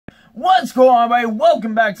What's going on, everybody?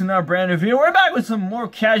 Welcome back to another brand new video. We're back with some more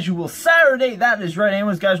casual Saturday. That is right.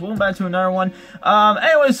 Anyways, guys, welcome back to another one.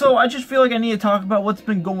 Anyway, so I just feel like I need to talk about what's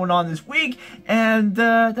been going on this week, and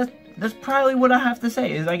that's probably what I have to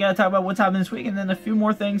say, is I gotta talk about what's happening this week, and then a few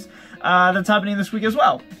more things that's happening this week as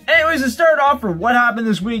well. Anyways, to start off for what happened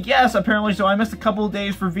this week, yes, apparently, so I missed a couple of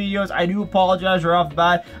days for videos. I do apologize right off the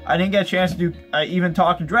bat. I didn't get a chance to do even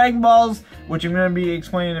talking Dragon Balls, which I'm gonna be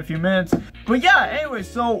explaining in a few minutes. But yeah, anyway,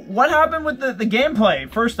 so what happened with the gameplay?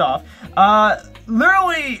 First off,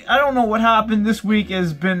 literally, I don't know what happened. This week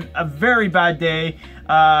has been a very bad day.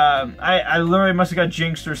 I literally must have got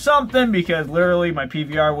jinxed or something, because literally my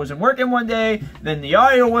PVR wasn't working one day, then the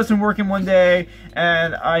audio wasn't working one day,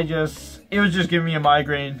 and it was just giving me a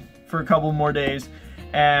migraine for a couple more days.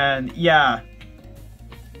 And yeah,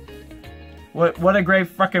 what a great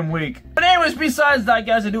fucking week. But anyways, besides that,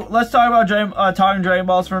 guys, let's talk about talking Dragon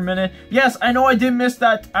Balls for a minute. Yes, I know I did miss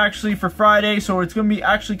that actually for Friday, so it's gonna be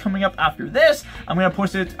actually coming up after this. I'm gonna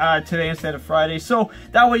post it today instead of Friday, so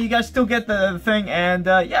that way you guys still get the thing. And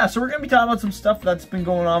yeah, so we're gonna be talking about some stuff that's been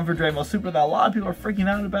going on for Dragon Ball Super that a lot of people are freaking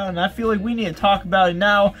out about, and I feel like we need to talk about it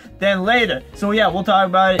now than later. So yeah, we'll talk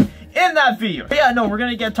about it in that video. But yeah, no, we're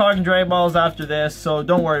gonna get talking Dragon Balls after this, so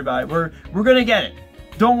don't worry about it. We're gonna get it.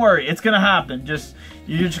 Don't worry, it's gonna happen.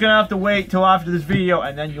 You're just gonna have to wait till after this video,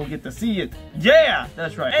 and then you'll get to see it. Yeah,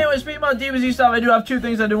 that's right. Anyway, speaking about DBZ stuff, I do have two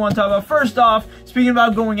things I do want to talk about. First off, speaking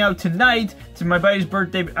about going out tonight to my buddy's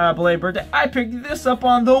birthday, belated birthday, I picked this up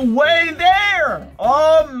on the way there.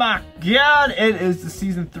 Oh my god, it is the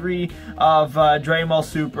season 3 of Dragon Ball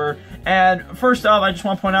Super. And first off, I just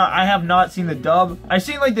want to point out, I have not seen the dub. I've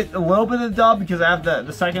seen like a little bit of the dub because I have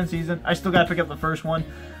the second season. I still gotta pick up the first one.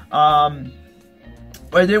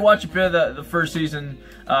 I did watch a bit of the first season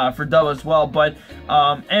for dub as well, but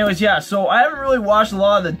anyways, yeah, so I haven't really watched a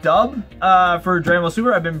lot of the dub for Dragon Ball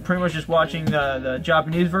Super. I've been pretty much just watching the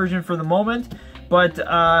Japanese version for the moment, but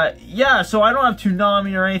yeah, so I don't have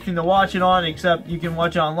Toonami or anything to watch it on, except you can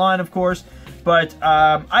watch it online, of course, but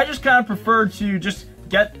I just kind of prefer to just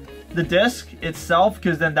get the disc itself,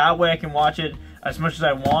 because then that way I can watch it as much as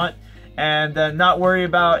I want, and then not worry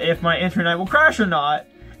about if my internet will crash or not,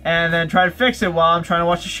 and then try to fix it while I'm trying to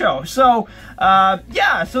watch the show. So,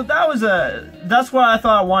 yeah, so that's why I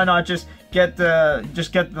thought, why not just get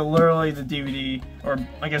literally the DVD, or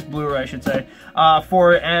I guess Blu-ray I should say,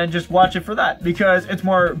 for it, and just watch it for that, because it's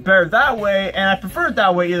better that way, and I prefer it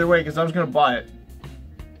that way either way, because I was gonna buy it.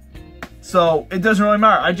 So, it doesn't really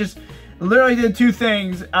matter. I just literally did two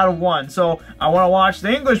things out of one. So, I want to watch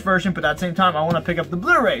the English version, but at the same time, I want to pick up the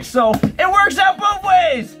Blu-ray. So, it works out both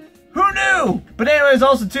ways! Who knew? But anyways,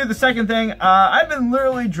 also too, the second thing, I've been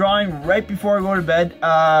literally drawing right before I go to bed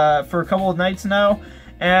for a couple of nights now,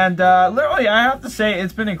 and literally, I have to say,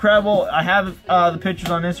 it's been incredible. I have the pictures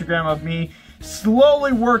on Instagram of me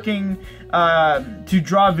slowly working to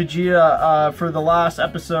draw Vegeta for the last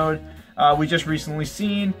episode we just recently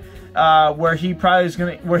seen, where he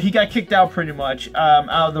got kicked out pretty much out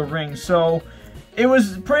of the ring. So it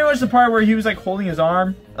was pretty much the part where he was like holding his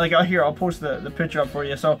arm. Like, here, I'll post the picture up for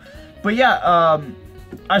you. So, but yeah,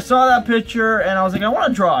 I saw that picture and I was like, I want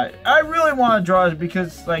to draw it. I really want to draw it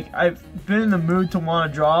because, like, I've been in the mood to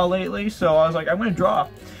want to draw lately. So I was like, I'm going to draw.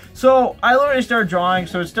 So I literally started drawing.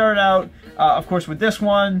 So it started out, of course, with this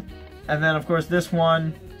one, and then, of course, this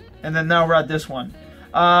one, and then now we're at this one.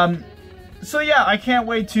 So yeah, I can't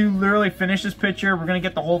wait to literally finish this picture. We're going to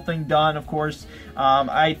get the whole thing done, of course.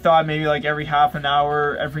 I thought maybe like every half an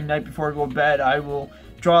hour, every night before I go to bed, I will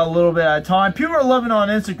draw a little bit at a time. People are loving it on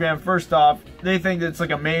Instagram, first off. They think that it's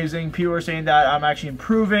like amazing. People are saying that I'm actually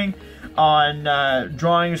improving on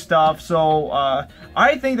drawing stuff. So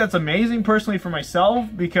I think that's amazing personally for myself,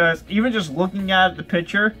 because even just looking at the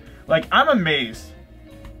picture, like, I'm amazed.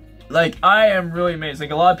 Like, I am really amazed.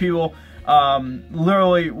 Like, a lot of people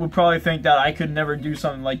literally would probably think that I could never do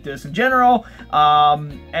something like this in general,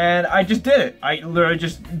 and I just did it. I literally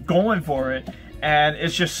just going for it, and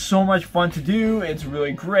it's just so much fun to do. It's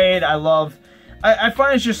really great. I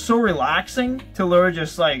find it's just so relaxing to literally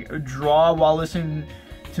just like draw while listening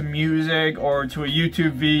to music or to a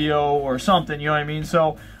YouTube video or something, you know what I mean?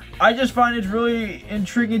 So I just find it's really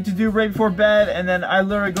intriguing to do right before bed, and then I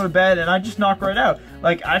literally go to bed and I just knock right out.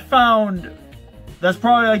 Like, I found that's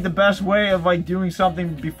probably like the best way of like doing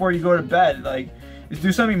something before you go to bed, like, is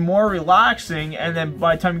do something more relaxing, and then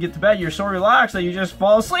by the time you get to bed, you're so relaxed that you just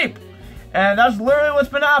fall asleep. And that's literally what's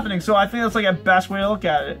been happening. So I think that's like a best way to look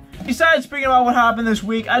at it. Besides speaking about what happened this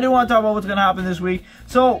week, I do want to talk about what's going to happen this week.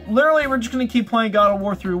 So, literally, we're just going to keep playing God of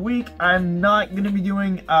War through a week. I'm not going to be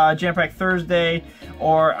doing Jam Pack Thursday,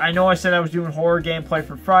 or I know I said I was doing horror gameplay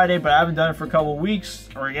for Friday, but I haven't done it for a couple weeks,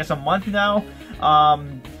 or I guess a month now.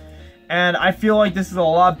 And I feel like this is a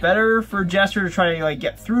lot better for Jester to try to like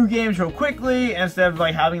get through games real quickly instead of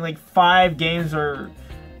like having like 5 games or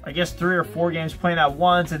I guess 3 or 4 games playing at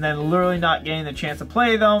once and then literally not getting the chance to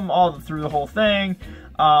play them all through the whole thing.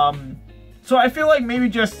 So I feel like maybe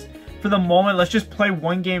just for the moment, let's just play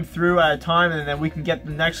one game through at a time and then we can get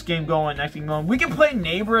the next game going, We can play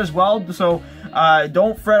Neighbor as well, so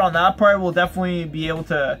don't fret on that part. We'll definitely be able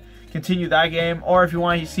to continue that game. Or if you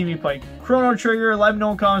want to see me play Chrono Trigger, let me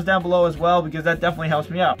know in comments down below as well, because that definitely helps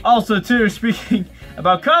me out. Also too, speaking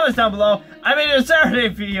about comments down below, I made a Saturday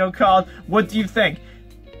video called What Do You Think?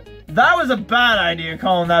 That was a bad idea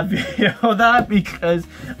calling that video that, because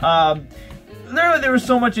literally there was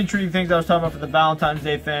so much intriguing things I was talking about for the Valentine's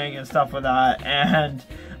Day thing and stuff like that. And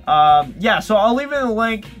yeah, so I'll leave it in the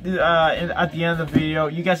link at the end of the video.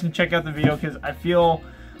 You guys can check out the video, because I feel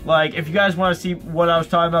like if you guys want to see what I was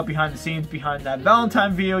talking about behind the scenes behind that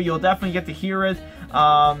Valentine video, you'll definitely get to hear it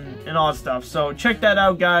and all that stuff. So check that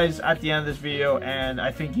out, guys, at the end of this video, and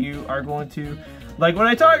I think you are going to like what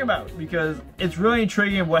I talk about, because it's really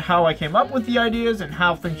intriguing how I came up with the ideas and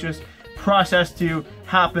how things just process to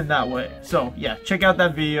happen that way. So yeah, check out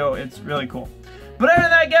that video, it's really cool. But other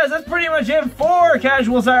than that, guys, that's pretty much it for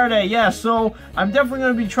Casual Saturday. Yeah, so I'm definitely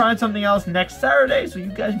going to be trying something else next Saturday, so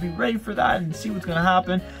you guys be ready for that and see what's going to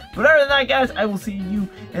happen. But other than that, guys, I will see you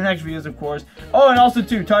in the next videos, of course. Oh, and also,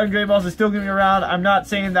 too, Talking Gray Balls is still going to be around. I'm not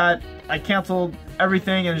saying that I canceled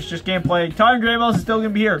everything and it's just gameplay. Talking Gray Balls is still going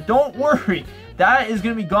to be here. Don't worry. That is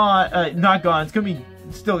going to be gone. Not gone. It's going to be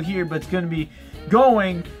still here, but it's going to be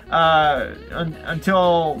going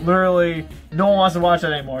until literally no one wants to watch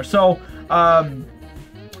that anymore. So,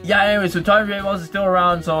 yeah, anyway, so Talking Gray Balls is still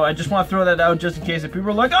around, so I just want to throw that out just in case if people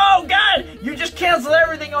are like, oh god, you just canceled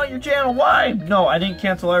everything on your channel, why? No, I didn't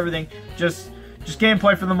cancel everything, just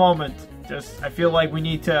gameplay for the moment. I feel like we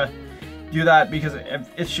need to do that, because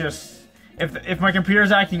if my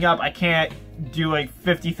computer's acting up, I can't do like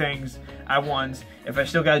 50 things at once if I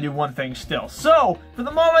still gotta do one thing still. So, for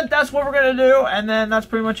the moment, that's what we're gonna do, and then that's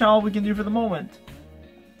pretty much all we can do for the moment.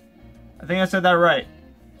 I think I said that right.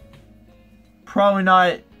 Probably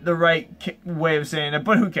not the right way of saying it,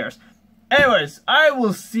 but who cares? Anyways, I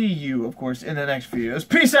will see you, of course, in the next videos.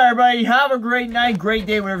 Peace out, everybody. Have a great night, great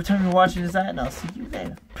day, whatever time you're watching this at, and I'll see you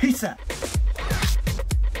later. Peace out.